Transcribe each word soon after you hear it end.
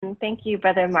Thank you,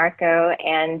 Brother Marco,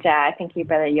 and thank you,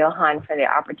 Brother Johan, for the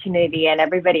opportunity, and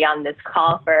everybody on this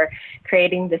call for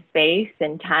creating the space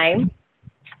and time.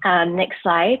 Next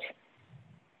slide.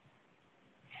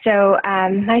 So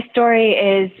my story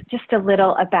is just a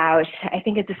little about, I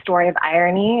think it's a story of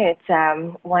irony.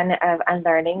 It's one of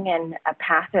unlearning and a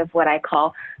path of what I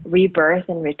call rebirth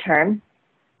and return.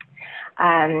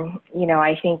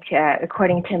 I think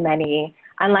according to many,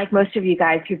 unlike most of you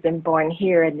guys who've been born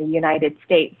here in the United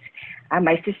States,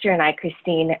 my sister and I,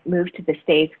 Christine, moved to the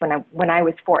States when I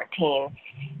was 14.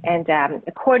 And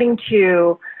according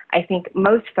to, I think,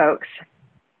 most folks,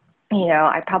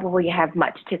 I probably have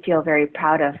much to feel very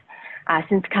proud of.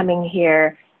 Since coming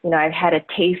here, I've had a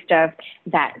taste of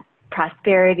that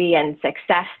prosperity and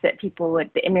success that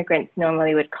the immigrants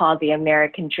normally would call the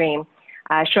American dream.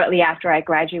 Shortly after I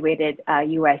graduated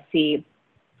USC,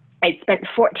 I spent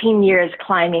 14 years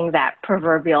climbing that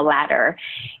proverbial ladder.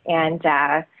 And,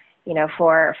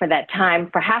 for that time,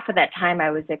 for half of that time,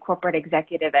 I was a corporate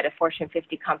executive at a Fortune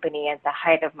 50 company at the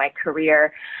height of my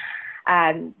career.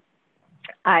 I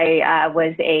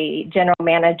was a general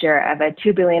manager of a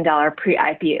 $2 billion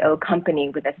pre-IPO company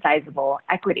with a sizable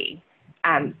equity.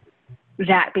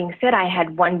 That being said, I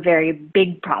had one very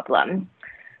big problem,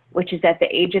 which is at the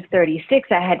age of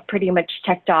 36, I had pretty much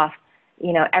checked off,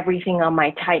 everything on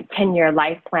my 10-year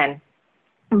life plan,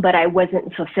 but I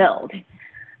wasn't fulfilled.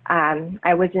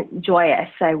 I wasn't joyous.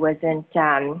 I wasn't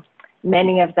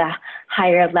many of the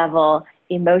higher level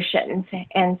emotions.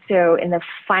 And so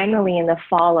finally in the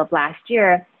fall of last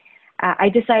year, I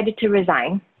decided to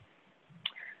resign.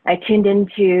 I tuned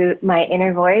into my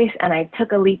inner voice and I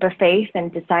took a leap of faith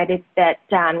and decided that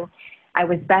I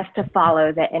was best to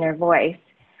follow the inner voice.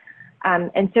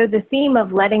 And so the theme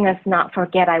of letting us not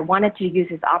forget, I wanted to use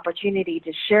this opportunity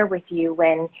to share with you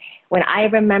when I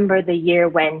remember the year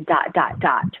when ...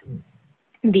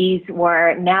 These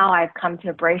were, now I've come to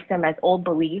embrace them as old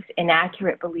beliefs,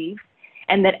 inaccurate beliefs,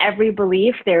 and that every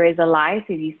belief there is a lie.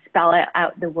 So if you spell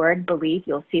out the word belief,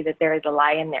 you'll see that there is a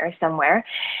lie in there somewhere.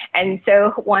 And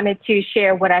so wanted to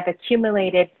share what I've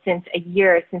accumulated since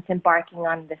embarking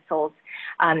on the soul's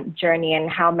journey, and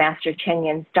how Master Cheng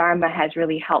Yin's Dharma has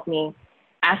really helped me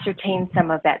ascertain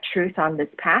some of that truth on this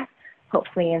path,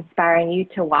 hopefully inspiring you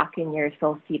to walk in your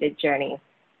soul-seated journey.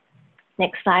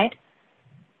 Next slide.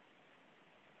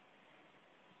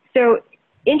 So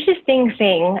interesting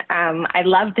thing, I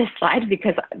love this slide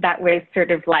because that was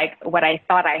sort of like what I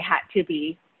thought I had to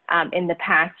be in the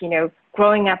past,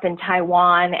 growing up in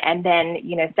Taiwan and then,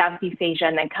 Southeast Asia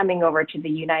and then coming over to the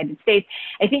United States.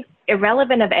 I think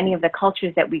irrelevant of any of the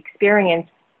cultures that we experience,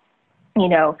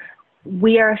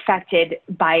 we are affected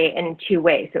by it in two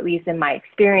ways, at least in my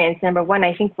experience. Number one,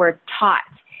 I think we're taught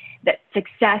that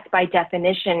success by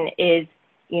definition is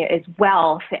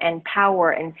wealth and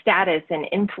power and status and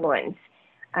influence.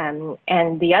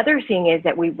 And the other thing is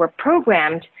that we were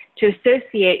programmed to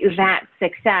associate that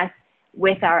success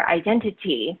with our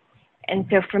identity. And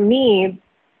so for me,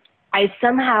 I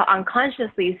somehow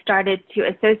unconsciously started to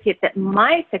associate that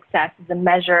my success is a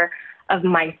measure of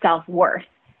my self-worth.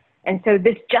 And so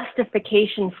this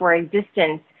justification for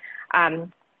existence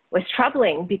was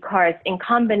troubling, because in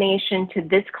combination to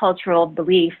this cultural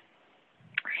belief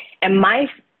and my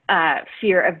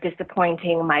fear of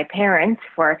disappointing my parents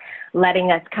for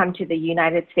letting us come to the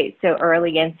United States so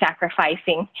early and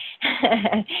sacrificing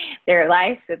their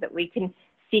lives so that we can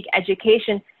seek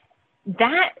education,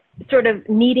 that sort of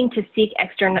needing to seek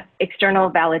external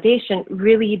validation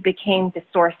really became the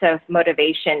source of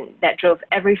motivation that drove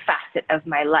every facet of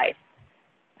my life.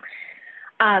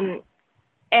 I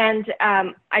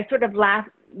sort of laugh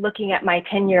looking at my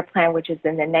 10-year plan, which is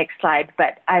in the next slide,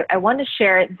 but I want to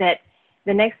share that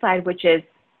the next slide, which is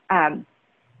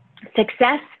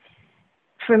success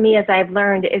for me, as I've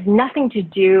learned, is nothing to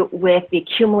do with the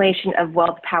accumulation of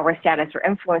wealth, power, status, or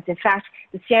influence. In fact,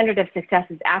 the standard of success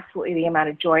is absolutely the amount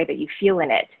of joy that you feel in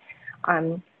it.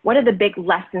 One of the big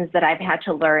lessons that I've had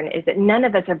to learn is that none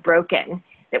of us are broken,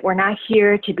 that we're not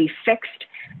here to be fixed.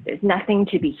 There's nothing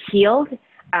to be healed.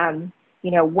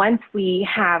 Once we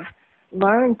have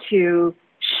learned to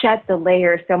shed the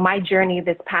layers. So my journey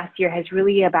this past year has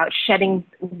really about shedding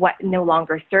what no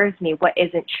longer serves me, what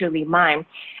isn't truly mine.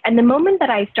 And the moment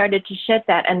that I started to shed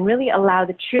that and really allow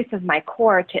the truth of my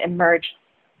core to emerge,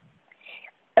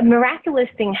 a miraculous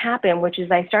thing happened, which is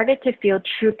I started to feel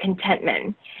true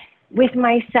contentment with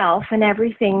myself and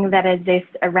everything that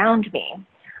exists around me.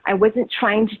 I wasn't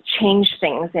trying to change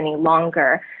things any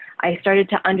longer. I started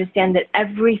to understand that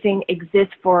everything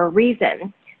exists for a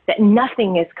reason, that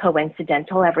nothing is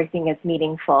coincidental, everything is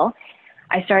meaningful.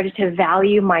 I started to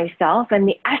value myself and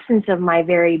the essence of my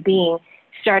very being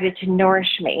started to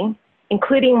nourish me,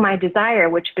 including my desire,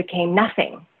 which became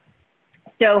nothing.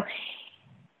 So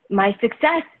my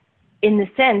success, in the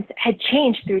sense, had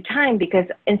changed through time, because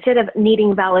instead of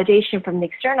needing validation from the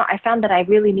external, I found that I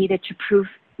really needed to prove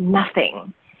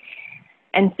nothing.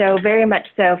 And so very much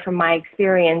so from my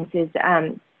experience is,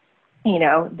 that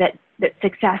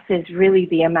success is really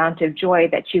the amount of joy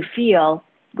that you feel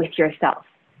with yourself.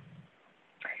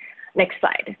 Next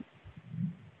slide.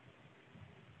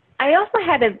 I also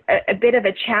had a bit of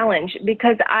a challenge,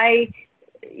 because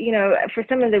for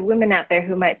some of the women out there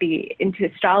who might be into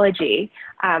astrology,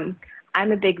 I'm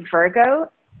a big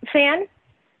Virgo fan.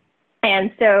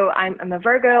 And so I'm a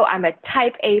Virgo, I'm a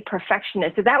type A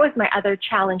perfectionist. So that was my other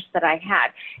challenge that I had.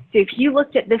 So if you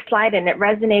looked at this slide and it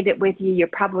resonated with you, you're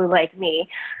probably like me.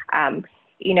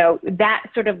 That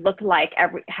sort of looked like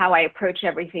how I approach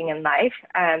everything in life.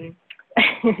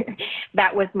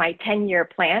 That was my 10-year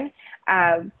plan.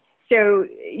 So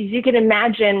you can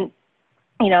imagine,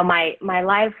 my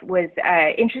life was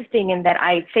interesting in that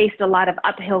I faced a lot of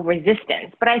uphill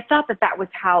resistance, but I thought that was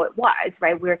how it was,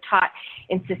 right? We're taught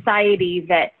in society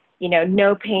that,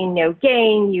 no pain, no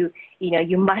gain. You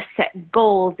must set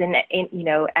goals and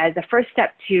as a first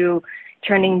step to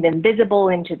turning the invisible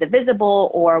into the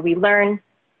visible, or we learn,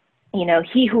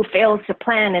 he who fails to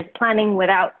plan is planning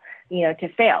without, to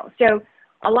fail. So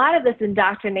a lot of this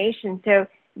indoctrination. So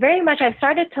very much I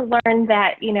started to learn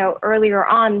that, earlier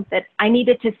on, that I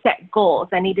needed to set goals.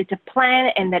 I needed to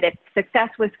plan, and that if success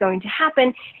was going to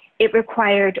happen, it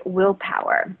required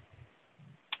willpower.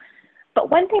 But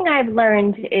one thing I've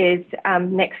learned is,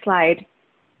 next slide,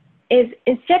 is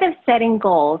instead of setting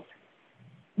goals,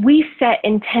 we set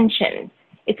intentions.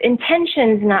 It's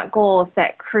intentions, not goals,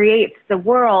 that creates the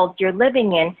world you're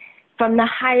living in from the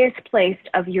highest place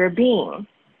of your being.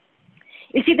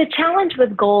 You see, the challenge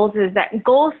with goals is that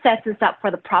goals sets us up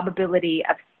for the probability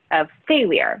of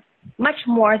failure, much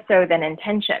more so than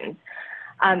intentions.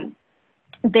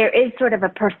 There is sort of a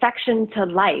perfection to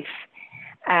life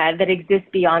that exists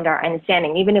beyond our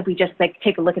understanding. Even if we just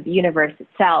take a look at the universe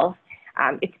itself,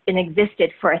 it's been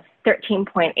existed for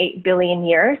 13.8 billion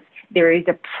years. There is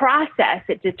a process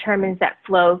that determines that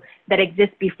flow that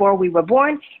exists before we were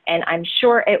born, and I'm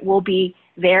sure it will be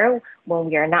there when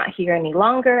we are not here any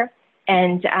longer.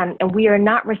 And we are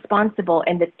not responsible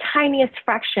in the tiniest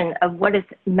fraction of what is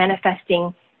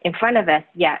manifesting in front of us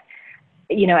yet,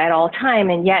 at all time.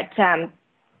 And yet,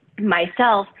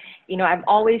 myself, I'm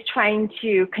always trying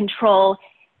to control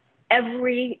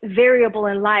every variable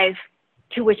in life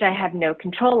to which I have no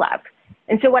control of.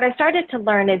 And so what I started to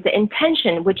learn is the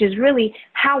intention, which is really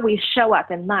how we show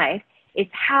up in life, is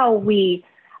how we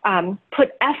put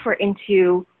effort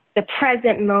into the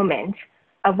present moment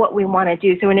of what we want to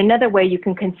do. So in another way, you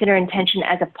can consider intention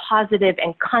as a positive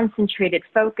and concentrated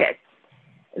focus.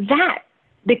 That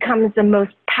becomes the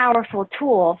most powerful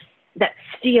tool that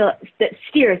steers,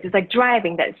 it's like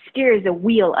driving, that steers the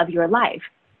wheel of your life.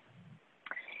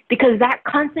 Because that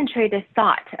concentrated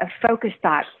thought, a focused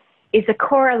thought, is a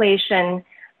correlation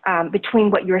between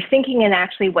what you're thinking and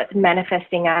actually what's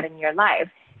manifesting out in your life.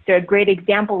 So a great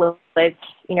example is,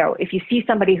 if you see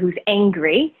somebody who's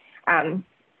angry,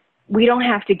 we don't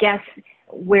have to guess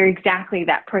where exactly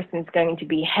that person's going to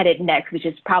be headed next, which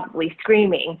is probably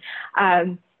screaming.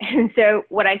 And so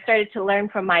what I started to learn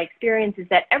from my experience is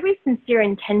that every sincere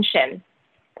intention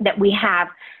that we have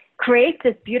creates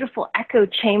this beautiful echo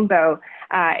chamber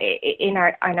in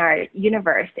our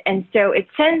universe. And so it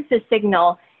sends the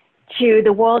signal to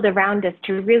the world around us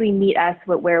to really meet us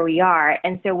with where we are.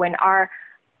 And so when our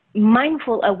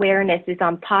mindful awareness is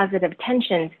on positive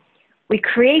tensions, we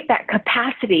create that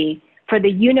capacity for the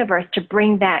universe to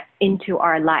bring that into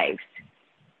our lives.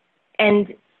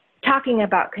 And talking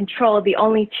about control, the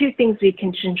only two things we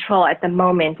can control at the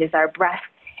moment is our breath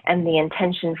and the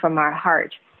intention from our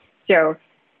heart. So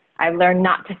I learned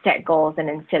not to set goals and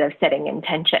instead of setting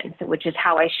intentions, which is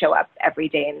how I show up every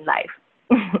day in life.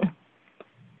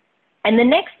 And the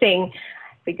next thing,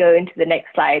 if we go into the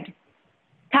next slide,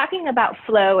 talking about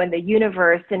flow and the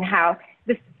universe and how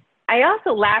this, I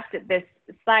also laughed at this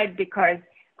slide because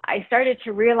I started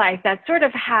to realize that's sort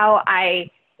of how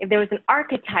if there was an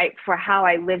archetype for how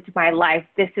I lived my life,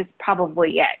 this is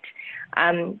probably it.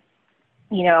 I'm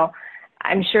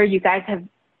sure you guys have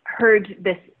heard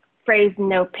this phrase,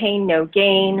 no pain, no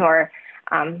gain, or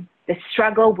the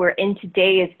struggle we're in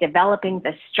today is developing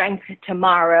the strength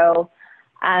tomorrow.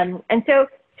 And so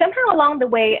somehow along the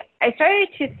way, I started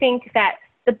to think that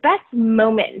the best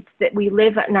moments that we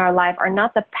live in our life are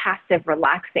not the passive,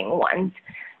 relaxing ones.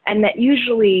 And that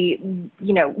usually,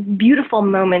 beautiful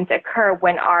moments occur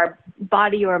when our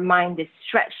body or mind is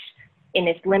stretched in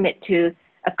its limit to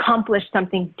accomplish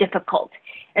something difficult.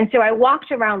 And so I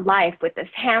walked around life with this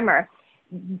hammer,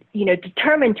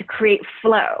 determined to create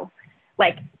flow.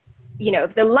 Like,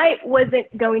 if the light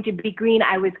wasn't going to be green,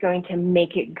 I was going to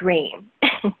make it green.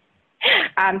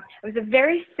 It was a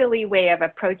very silly way of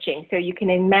approaching. So you can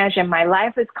imagine my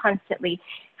life was constantly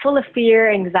full of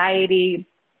fear, anxiety,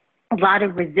 a lot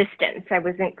of resistance. I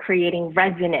wasn't creating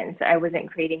resonance. I was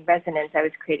creating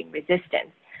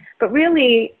resistance. But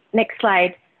really, next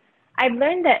slide, I've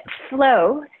learned that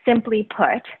flow, simply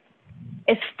put,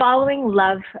 is following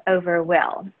love over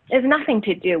will. It has nothing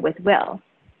to do with will.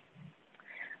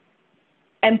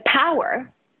 And power,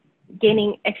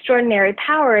 gaining extraordinary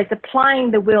power, is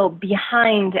applying the will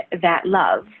behind that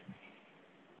love.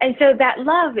 And so that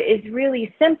love is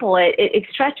really simple. It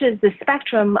stretches the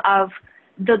spectrum of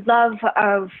the love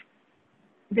of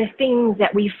the things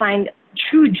that we find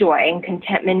true joy and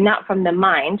contentment, not from the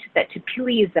mind, that to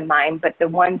please the mind, but the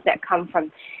ones that come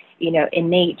from,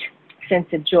 innate sense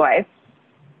of joy,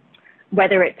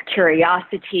 whether it's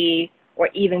curiosity or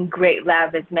even great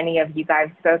love, as many of you guys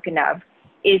have spoken of,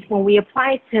 is when we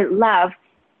apply to love,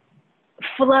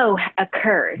 flow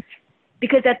occurs.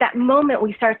 Because at that moment,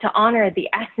 we start to honor the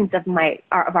essence of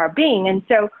our being. And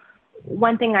so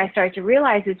one thing I started to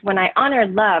realize is when I honor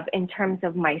love in terms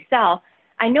of myself,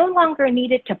 I no longer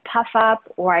need it to puff up,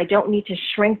 or I don't need to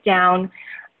shrink down.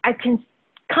 I can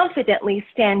confidently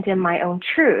stand in my own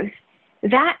truth.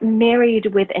 That, married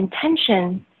with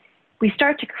intention, we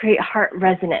start to create heart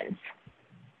resonance.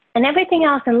 And everything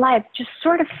else in life just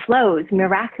sort of flows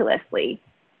miraculously.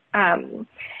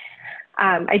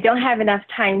 I don't have enough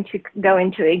time to go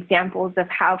into examples of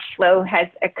how flow has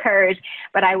occurred,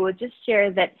 but I will just share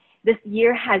that this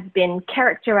year has been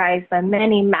characterized by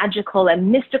many magical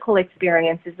and mystical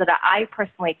experiences that I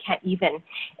personally can't even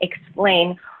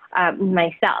explain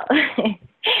myself.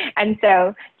 And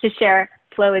so to share,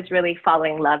 flow is really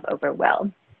following love over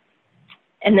will.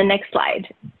 And the next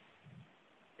slide.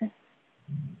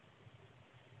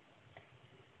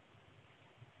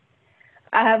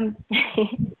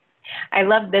 I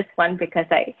love this one because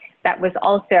that was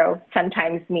also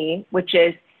sometimes me, which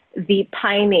is the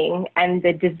pining and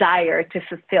the desire to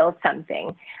fulfill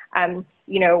something.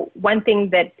 One thing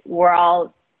that we're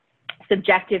all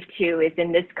subjective to is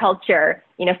in this culture,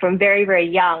 from very, very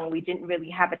young, we didn't really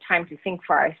have a time to think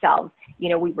for ourselves.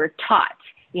 We were taught,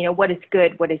 what is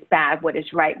good, what is bad, what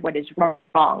is right, what is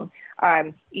wrong.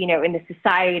 In the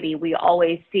society, we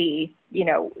always see,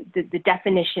 the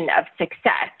definition of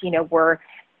success. We're,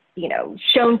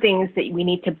 shown things that we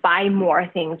need to buy more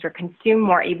things or consume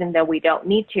more, even though we don't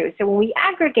need to. So when we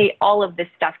aggregate all of this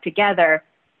stuff together,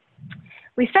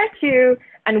 we start to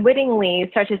unwittingly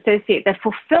start to associate the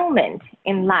fulfillment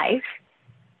in life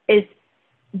is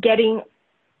getting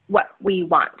what we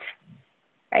want,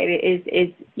 right?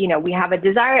 We have a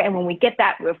desire, and when we get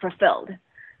that, we're fulfilled.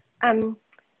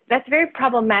 That's very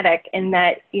problematic in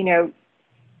that,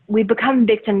 we become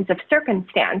victims of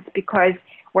circumstance because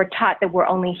we're taught that we're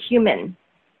only human,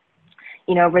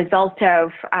 result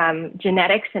of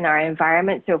genetics in our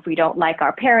environment. So if we don't like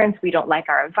our parents, we don't like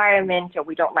our environment, or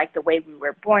we don't like the way we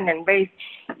were born and raised,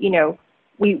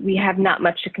 we have not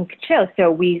much to control. So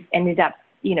we ended up,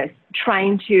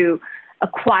 trying to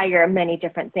acquire many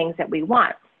different things that we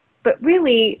want. But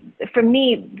really, for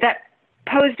me, that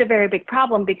posed a very big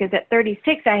problem because at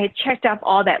 36, I had checked off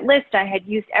all that list. I had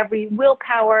used every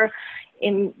willpower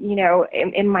in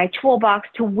my toolbox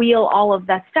to wheel all of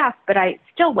that stuff, but I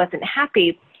still wasn't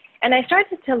happy. And I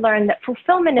started to learn that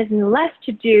fulfillment is less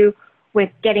to do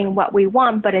with getting what we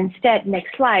want, but instead,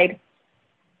 next slide,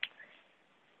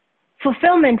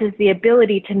 fulfillment is the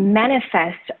ability to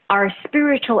manifest our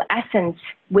spiritual essence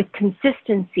with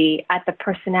consistency at the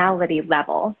personality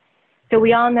level. So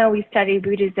we all know, we study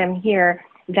Buddhism here,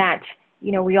 that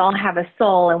we all have a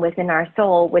soul, and within our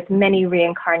soul, with many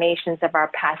reincarnations of our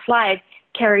past lives,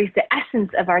 carries the essence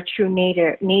of our true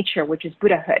nature, which is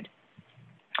Buddhahood.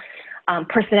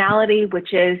 Personality,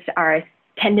 which is our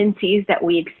tendencies that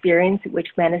we experience, which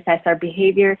manifest our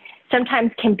behavior,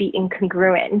 sometimes can be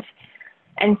incongruent.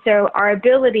 And so our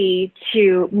ability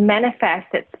to manifest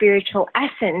that spiritual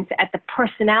essence at the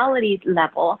personality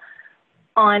level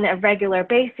on a regular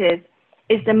basis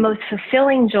is the most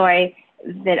fulfilling joy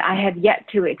that I have yet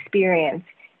to experience,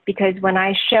 because when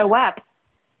I show up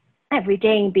every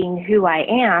day being who I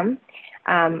am,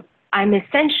 I'm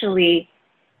essentially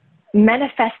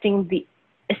manifesting the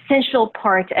essential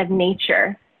part of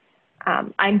nature.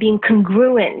 I'm being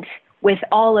congruent with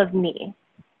all of me,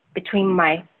 between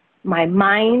my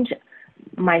mind,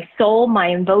 my soul, my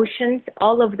emotions,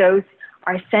 all of those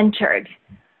are centered.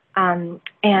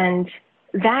 And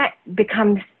that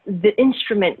becomes the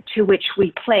instrument to which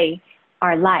we play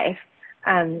our life.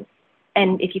 And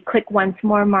if you click once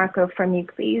more, Marco, for me,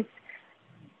 please.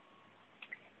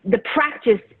 The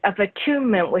practice of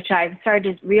attunement, which I've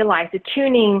started to realize,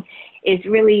 attuning is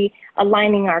really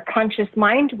aligning our conscious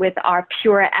mind with our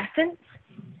pure essence,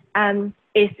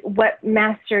 is what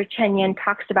Master Chen Yen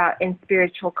talks about in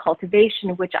spiritual cultivation,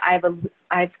 which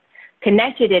I've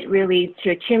connected it really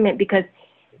to attunement because,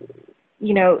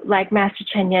 you know, like Master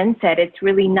Chen Yen said, it's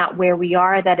really not where we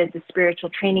are that is the spiritual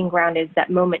training ground, is that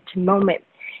moment to moment.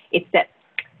 It's that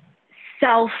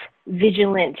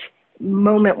self-vigilant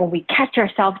moment when we catch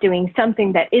ourselves doing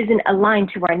something that isn't aligned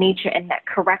to our nature, and that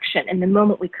correction. And the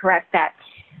moment we correct that,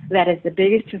 that is the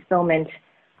biggest fulfillment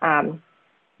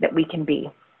that we can be.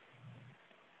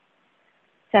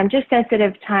 So I'm just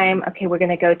sensitive time. Okay, we're going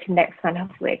to go to next one.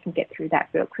 Hopefully I can get through that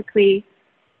real quickly.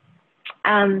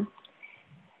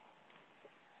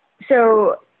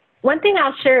 So one thing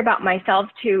I'll share about myself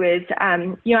too is,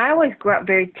 you know, I always grew up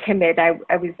very timid. I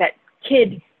was that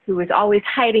kid who was always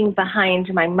hiding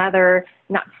behind my mother,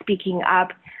 not speaking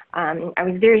up. I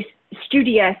was very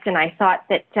studious, and I thought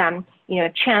that, you know,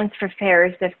 chance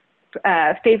favors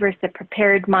the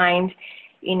prepared mind.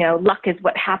 You know, luck is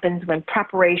what happens when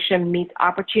preparation meets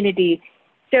opportunity.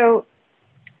 So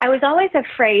I was always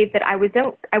afraid that I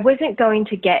wasn't going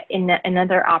to get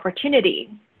another opportunity.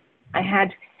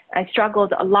 I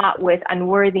struggled a lot with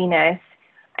unworthiness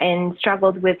and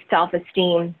struggled with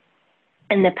self-esteem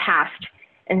in the past.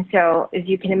 And so, as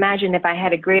you can imagine, if I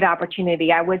had a great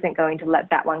opportunity, I wasn't going to let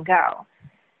that one go.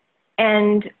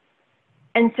 And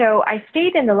so I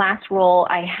stayed in the last role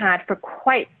I had for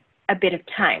quite a bit of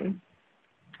time.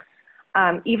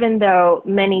 Even though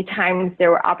many times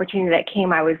there were opportunities that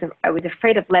came, I was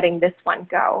afraid of letting this one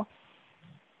go.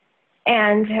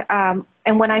 And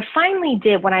when I finally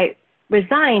did, when I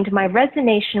resigned, my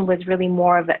resignation was really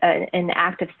more of an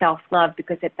act of self-love,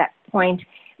 because at that point,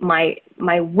 my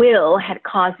will had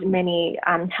caused many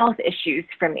health issues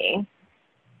for me,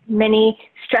 many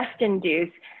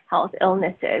stress-induced health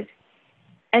illnesses.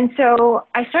 And so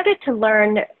I started to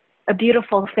learn a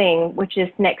beautiful thing, which is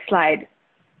next slide.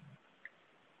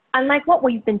 Unlike what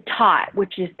we've been taught,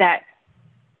 which is that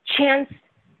chance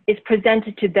is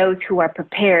presented to those who are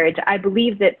prepared, I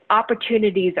believe that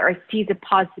opportunities are seeds of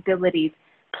possibilities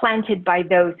planted by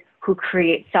those who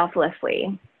create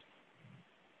selflessly.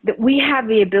 That we have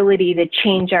the ability to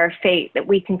change our fate, that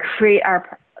we can create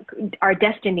our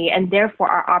destiny, and therefore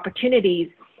our opportunities,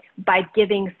 by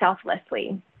giving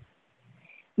selflessly.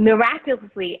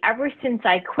 Miraculously, ever since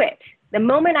I quit, the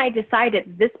moment I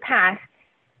decided this path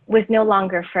was no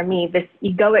longer for me, this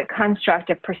egoic construct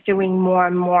of pursuing more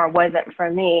and more wasn't for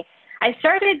me, I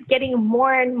started getting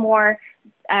more and more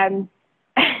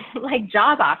like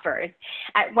job offers.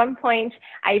 At one point,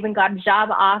 I even got a job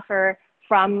offer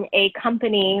from a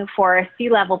company for a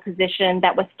C-level position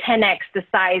that was 10x the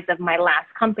size of my last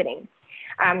company.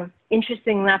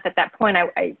 Interesting enough, at that point,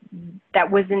 that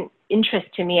wasn't interest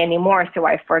to me anymore, so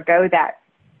I forego that.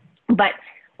 But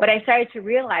what I started to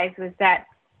realize was that,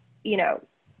 you know,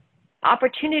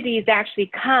 opportunities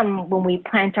actually come when we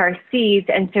plant our seeds.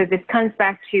 And so this comes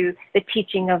back to the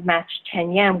teaching of Master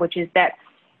Chen Yen, which is that,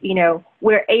 you know,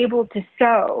 we're able to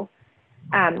sow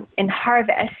and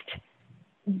harvest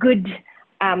good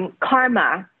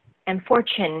karma and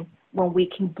fortune when we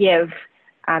can give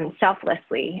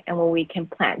selflessly, and when we can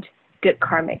plant good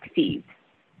karmic seeds.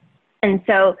 And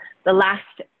so the last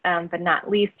but not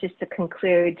least, just to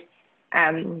conclude,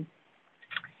 you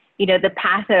know, the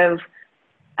path of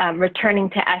returning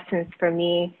to essence for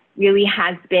me really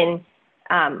has been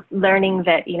learning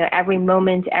that, you know, every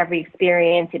moment, every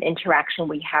experience and interaction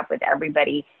we have with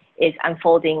everybody is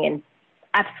unfolding in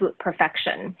absolute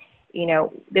perfection. You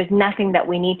know, there's nothing that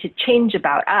we need to change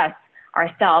about us,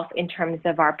 ourselves, in terms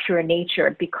of our pure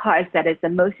nature, because that is the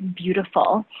most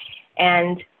beautiful.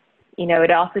 And, you know,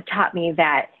 it also taught me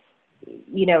that,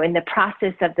 you know, in the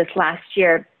process of this last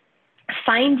year,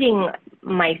 finding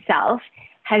myself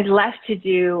has less to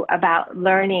do about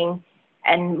learning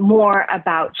and more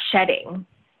about shedding.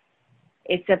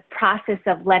 It's a process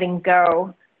of letting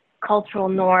go cultural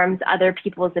norms, other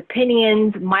people's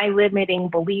opinions, my limiting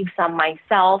beliefs on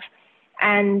myself,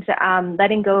 and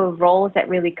letting go of roles that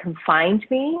really confined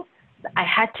me. I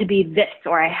had to be this,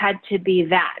 or I had to be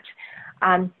that.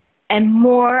 And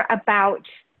more about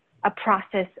a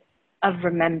process of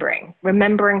remembering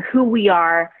who we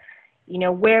are, you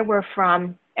know, where we're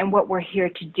from, and what we're here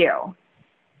to do.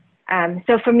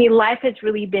 So for me, life has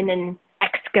really been an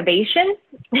excavation.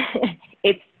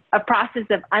 It's a process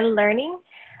of unlearning.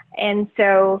 And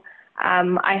so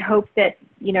I hope that,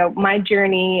 my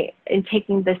journey in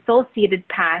taking the soul-seated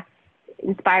path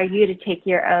inspire you to take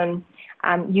your own,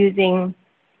 using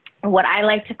what I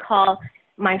like to call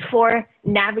my 4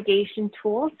 navigation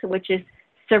tools, which is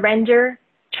surrender,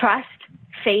 trust,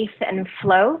 faith, and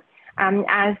flow,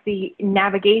 as the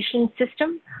navigation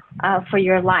system for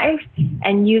your life,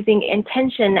 and using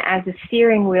intention as a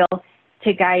steering wheel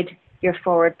to guide your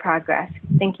forward progress.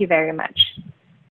 Thank you very much.